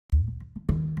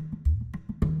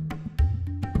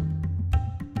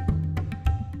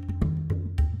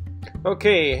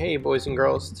Okay, hey boys and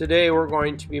girls. Today we're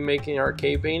going to be making our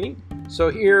cave painting.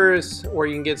 So here's where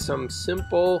you can get some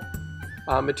simple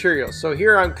materials. So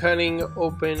here I'm cutting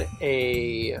open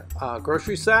a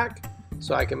grocery sack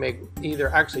so I can make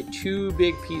actually two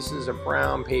big pieces of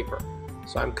brown paper.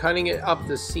 So I'm cutting it up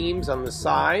the seams on the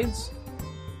sides,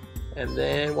 and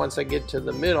then once I get to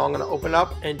the middle I'm going to open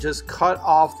up and just cut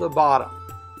off the bottom.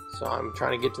 So I'm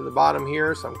trying to get to the bottom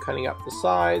here, so I'm cutting up the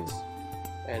sides.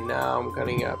 And now I'm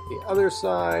cutting up the other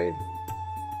side,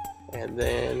 and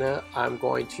then I'm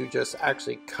going to just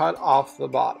actually cut off the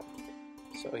bottom.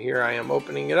 So here I am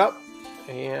opening it up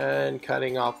and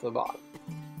cutting off the bottom.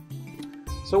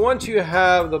 So once you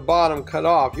have the bottom cut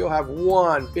off, you'll have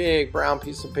one big brown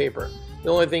piece of paper. The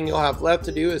only thing you'll have left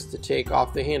to do is to take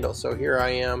off the handle. So here I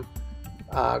am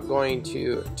going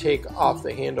to take off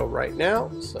the handle right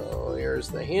now. So here's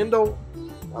the handle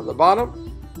on the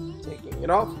bottom, taking it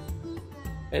off.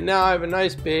 And now I have a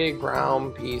nice big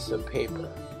brown piece of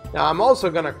paper. Now I'm also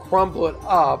going to crumple it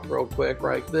up real quick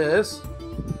like this,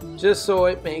 just so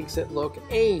it makes it look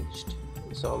aged.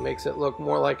 So it makes it look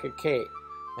more like a cave.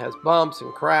 It has bumps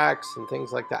and cracks and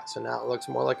things like that. So now it looks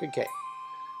more like a cave.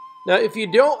 Now if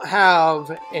you don't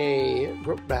have a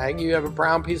bag, you have a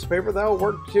brown piece of paper, that'll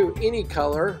work too. Any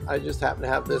color. I just happen to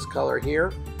have this color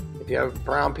here. If you have a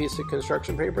brown piece of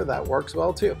construction paper, that works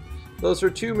well too. Those are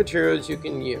two materials you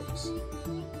can use.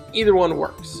 Either one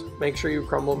works. Make sure you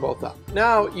crumble them both up.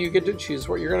 Now you get to choose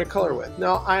what you're going to color with.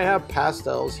 Now I have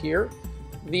pastels here.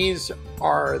 These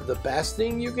are the best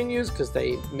thing you can use because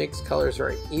they mix colors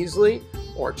very easily,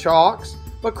 or chalks,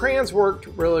 but crayons worked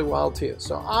really well too.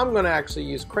 So I'm going to actually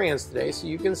use crayons today so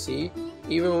you can see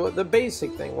even with the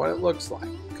basic thing what it looks like.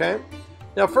 Okay.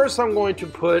 Now first I'm going to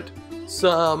put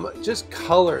some just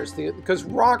colors because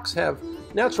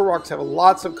natural rocks have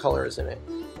lots of colors in it.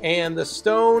 And the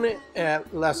stone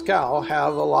at Lascaux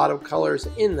have a lot of colors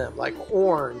in them, like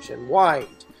orange and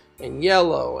white and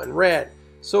yellow and red.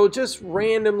 So just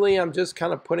randomly, I'm just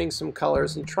kind of putting some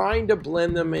colors and trying to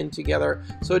blend them in together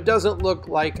so it doesn't look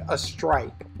like a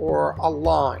stripe or a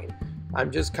line.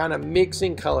 I'm just kind of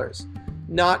mixing colors.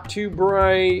 Not too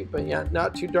bright, but yet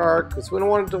not too dark, because we don't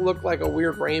want it to look like a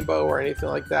weird rainbow or anything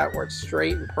like that where it's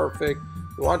straight and perfect.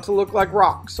 We want it to look like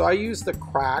rocks. So I use the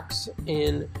cracks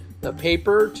in the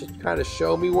paper to kind of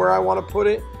show me where I want to put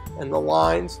it and the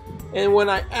lines, and when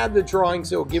I add the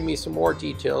drawings it'll give me some more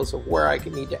details of where I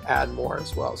need to add more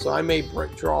as well. So I may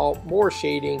draw more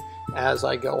shading as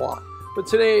I go on, but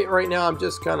today right now I'm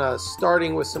just kind of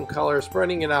starting with some color,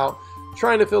 spreading it out,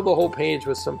 trying to fill the whole page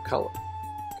with some color,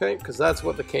 okay, because that's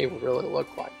what the cave would really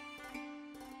look like.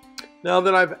 Now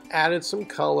that I've added some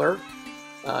color,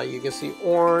 you can see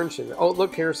orange, and oh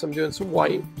look here, so I'm doing some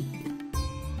white.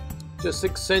 Just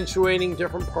accentuating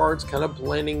different parts, kind of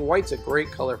blending. White's a great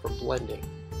color for blending.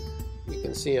 You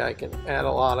can see I can add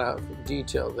a lot of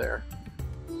detail there.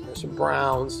 There's some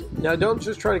browns. Now don't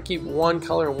just try to keep one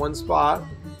color in one spot.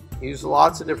 Use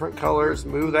lots of different colors.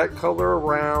 Move that color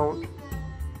around.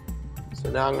 So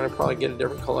now I'm going to probably get a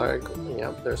different color.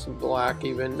 Yeah, there's some black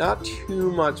even. Not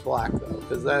too much black though,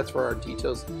 because that's for our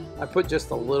details. I put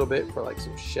just a little bit for like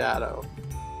some shadow.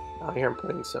 Out here I'm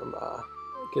putting some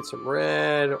get some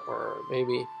red or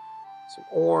maybe some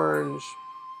orange,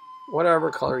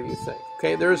 whatever color you think.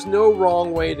 Okay, there's no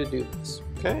wrong way to do this.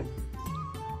 Okay,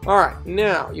 all right,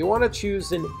 now you want to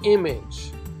choose an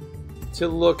image to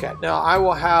look at. Now I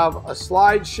will have a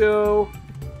slideshow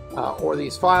or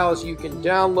these files you can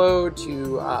download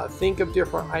to think of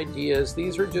different ideas.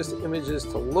 These are just images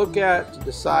to look at to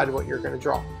decide what you're going to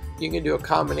draw. You can do a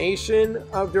combination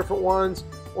of different ones,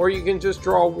 or you can just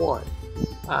draw one.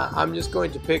 I'm just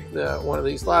going to pick one of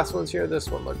these last ones here. This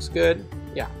one looks good.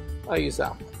 Yeah, I'll use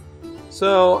that one.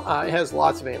 So it has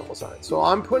lots of animals on it. So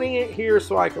I'm putting it here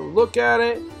so I can look at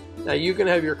it. Now you can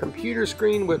have your computer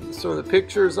screen with some of the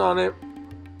pictures on it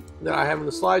that I have in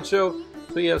the slideshow,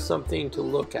 so you have something to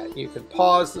look at. You can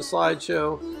pause the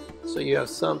slideshow so you have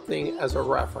something as a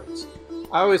reference.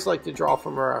 I always like to draw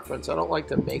from a reference. I don't like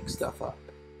to make stuff up.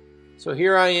 So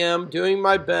here I am doing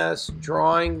my best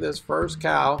drawing this first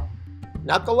cow.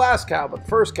 Not the last cow, but the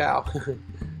first cow.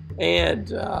 And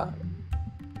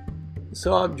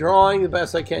so I'm drawing the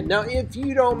best I can. Now, if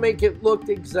you don't make it look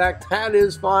exact, that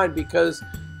is fine, because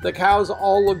the cows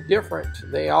all look different.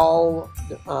 They all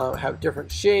have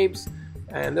different shapes,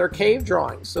 and they're cave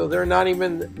drawings. So they're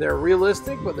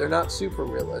realistic, but they're not super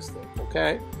realistic,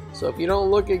 okay? So if you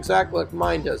don't look exact, look,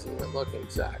 mine doesn't even look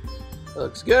exact. It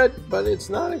looks good, but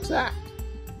it's not exact.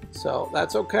 So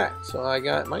that's okay. So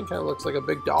mine kind of looks like a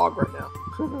big dog right now.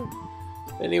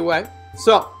 Anyway,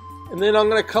 and then I'm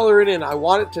going to color it in. I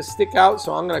want it to stick out,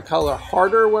 so I'm going to color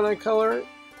harder when I color it.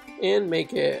 and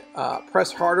make it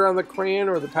press harder on the crayon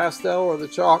or the pastel or the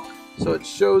chalk so it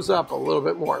shows up a little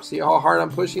bit more. See how hard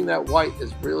I'm pushing? That white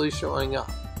is really showing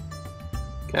up.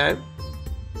 Okay?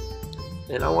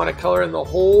 And I want to color in the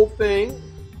whole thing.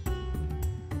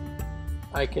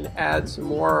 I can add some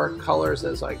more colors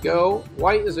as I go.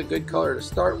 White is a good color to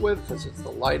start with because it's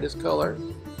the lightest color.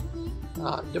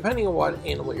 Depending on what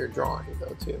animal you're drawing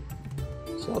though too.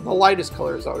 So the lightest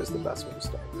color is always the best one to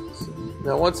start with.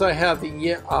 Now once I have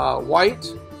the white,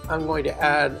 I'm going to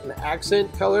add an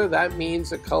accent color. That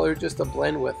means a color just to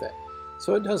blend with it.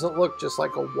 So it doesn't look just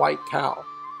like a white cow.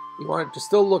 You want it to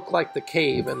still look like the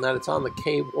cave and that it's on the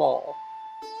cave wall.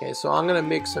 Okay, so I'm going to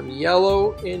mix some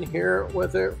yellow in here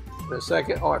with it in a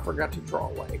second. Oh, I forgot to draw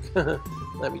a leg.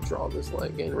 Let me draw this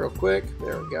leg in real quick.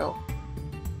 There we go.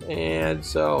 And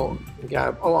so, I'm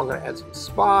going to add some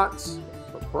spots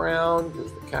for brown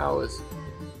because the cow has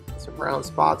some brown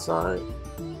spots on it.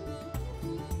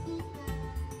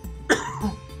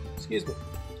 Excuse me.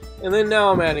 And then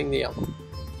now I'm adding the yellow.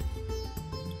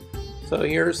 So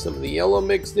here's some of the yellow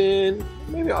mixed in.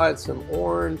 Maybe I'll add some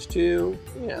orange too.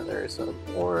 Yeah, there's some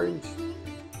orange.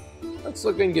 That's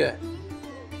looking good.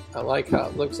 I like how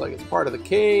it looks like it's part of the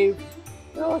cave.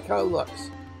 I like how it looks.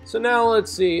 So now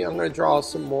let's see. I'm going to draw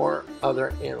some more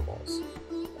other animals.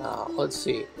 Let's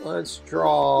see. Let's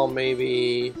draw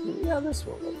maybe... Yeah, this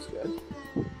one looks good.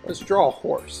 Let's draw a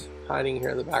horse hiding here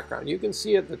in the background. You can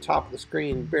see at the top of the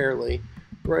screen barely.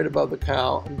 Right above the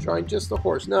cow. I'm drawing just the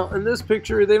horse. Now in this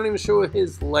picture they don't even show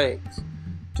his legs,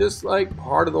 just like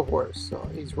part of the horse. So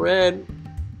he's red,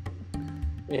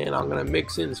 and I'm going to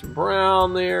mix in some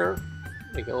brown there,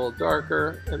 make it a little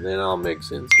darker, and then I'll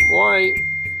mix in some white,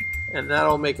 and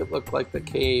that'll make it look like the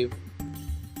cave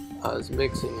is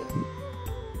mixing it.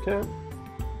 Okay,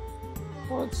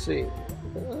 let's see.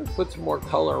 Let's put some more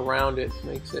color around it,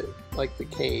 makes it like the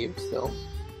cave still.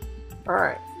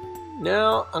 Alright.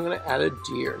 Now I'm going to add a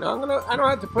deer. Now I don't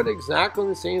have to put it exactly in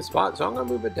the same spot, so I'm going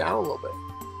to move it down a little bit.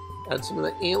 Add some of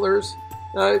the antlers.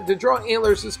 To draw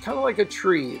antlers is kind of like a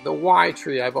tree, the Y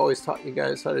tree I've always taught you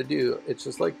guys how to do. It's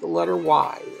just like the letter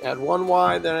Y. Add one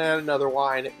Y, then add another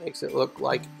Y, and it makes it look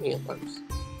like antlers.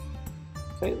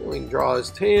 Okay, then we can draw his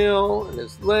tail and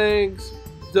his legs.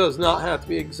 Does not have to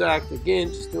be exact. Again,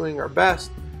 just doing our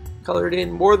best. Colored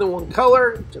in more than one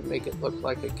color to make it look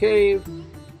like a cave.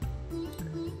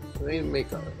 Maybe make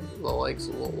the legs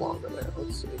a little longer there.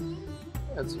 Let's see.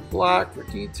 Add some black for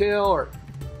detail, or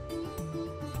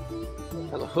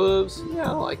the hooves. Yeah,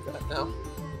 I like that now.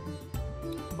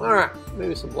 Alright,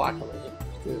 maybe some black on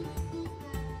it too.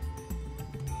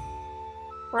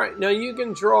 Alright, now you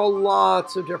can draw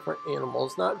lots of different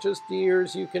animals, not just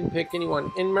deers. You can pick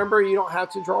anyone. And remember, you don't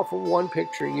have to draw from one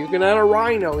picture. You can add a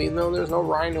rhino, even though there's no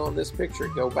rhino in this picture.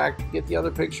 Go back, get the other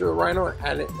picture of the rhino, and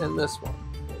add it in this one.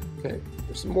 Okay.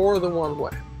 There's more than one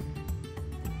way.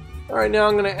 Alright, now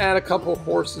I'm going to add a couple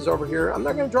horses over here. I'm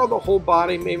not going to draw the whole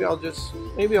body. Maybe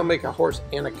I'll make a horse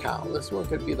and a cow. This one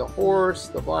could be the horse,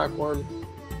 the black one,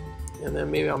 and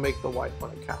then maybe I'll make the white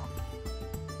one a cow.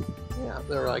 Yeah,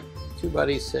 they're like two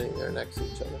buddies sitting there next to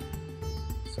each other.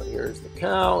 So here's the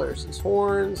cow, there's his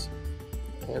horns,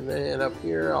 and then up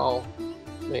here I'll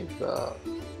make the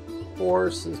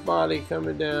horse's body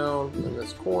coming down in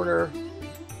this corner.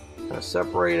 Kind of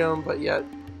separate them, but yet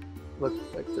look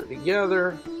like they're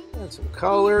together. Add some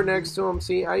color next to them.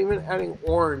 See, I even adding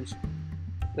orange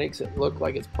makes it look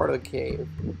like it's part of the cave.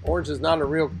 Orange is not a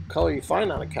real color you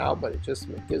find on a cow, but it just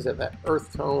gives it that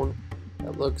earth tone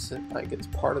that looks like it's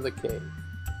part of the cave.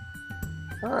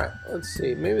 Alright, let's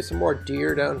see. Maybe some more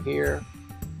deer down here.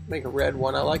 Make a red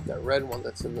one. I like that red one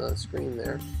that's in the screen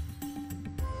there.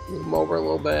 Move them over a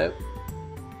little bit.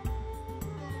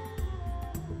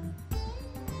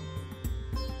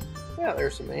 Yeah,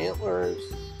 there's some antlers.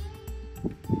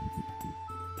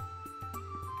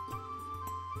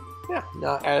 Yeah,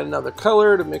 now add another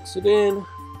color to mix it in.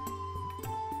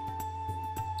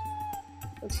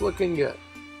 That's looking good.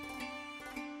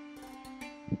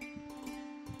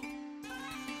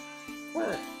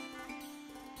 Alright.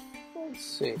 Let's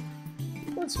see.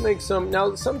 Let's make some.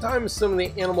 Now, sometimes some of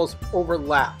the animals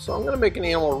overlap. So I'm going to make an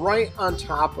animal right on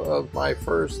top of my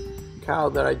first cow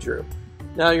that I drew.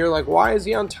 Now you're like, why is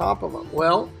he on top of them?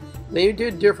 Well, they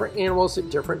did different animals at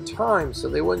different times, so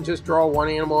they wouldn't just draw one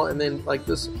animal and then, like,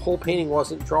 this whole painting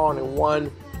wasn't drawn in one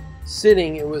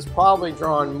sitting. It was probably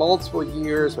drawn multiple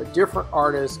years by different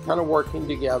artists kind of working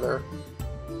together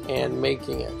and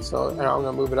making it. So now I'm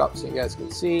going to move it up so you guys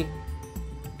can see.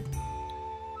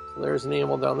 So there's an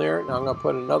animal down there. Now I'm going to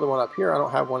put another one up here. I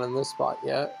don't have one in this spot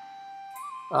yet.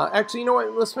 Actually, you know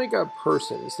what? Let's make a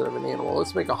person instead of an animal.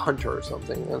 Let's make a hunter or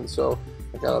something. And so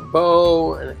I got a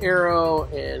bow and an arrow,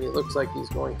 and he looks like he's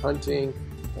going hunting.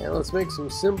 And let's make some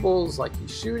symbols like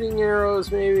he's shooting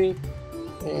arrows maybe.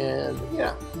 And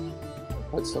yeah,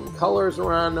 put some colors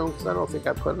around him because I don't think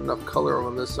I put enough color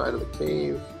on this side of the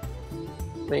cave.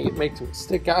 Make them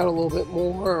stick out a little bit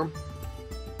more.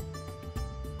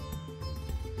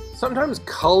 Sometimes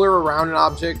color around an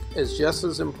object is just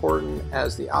as important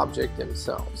as the object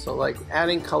itself. So like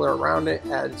adding color around it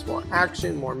adds more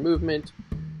action, more movement.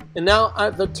 And now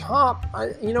at the top,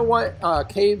 you know what?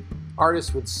 Cave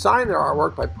artists would sign their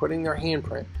artwork by putting their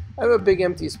handprint. I have a big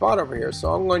empty spot over here,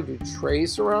 so I'm going to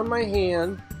trace around my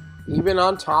hand, even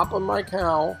on top of my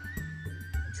cowl.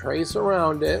 Trace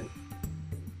around it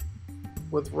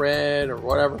with red or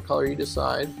whatever color you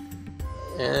decide.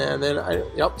 And then,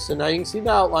 yep, so now you can see the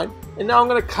outline. And now I'm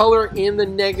going to color in the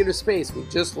negative space. We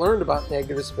just learned about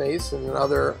negative space in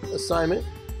another assignment.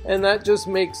 And that just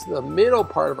makes the middle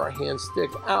part of our hand stick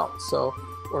out. So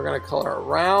we're going to color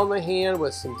around the hand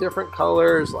with some different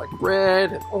colors like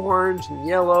red and orange and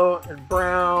yellow and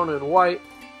brown and white,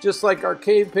 just like our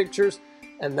cave pictures.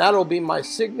 And that'll be my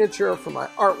signature for my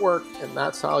artwork, and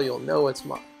that's how you'll know it's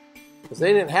mine. Because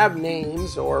they didn't have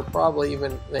names, or probably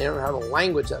even they didn't have a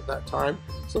language at that time.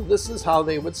 So this is how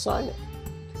they would sign it.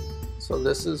 So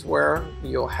this is where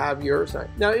you'll have your sign.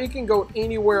 Now you can go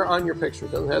anywhere on your picture.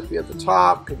 It doesn't have to be at the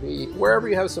top. It could be wherever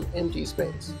you have some empty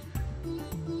space.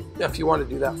 Now if you want to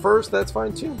do that first, that's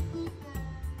fine too.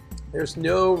 There's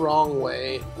no wrong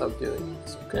way of doing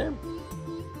this, okay?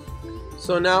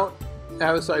 So now,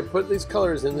 as I put these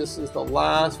colors in, this is the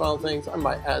last final things. I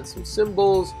might add some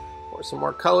symbols or some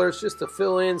more colors just to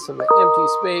fill in some empty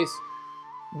space.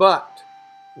 But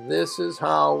this is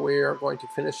how we are going to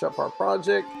finish up our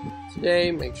project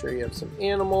today. Make sure you have some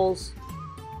animals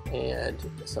and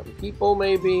some people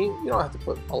maybe. You don't have to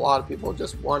put a lot of people,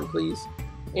 just one please.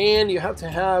 And you have to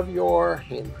have your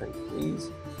handprint please.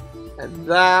 And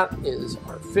that is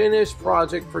our finished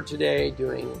project for today,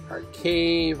 doing our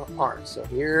cave art. So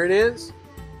here it is.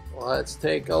 Let's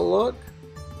take a look.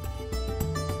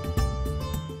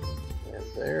 And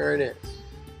there it is.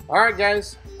 All right,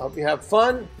 guys. Hope you have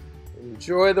fun.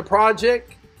 Enjoy the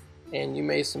project. And you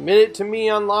may submit it to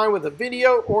me online with a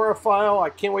video or a file.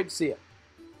 I can't wait to see it.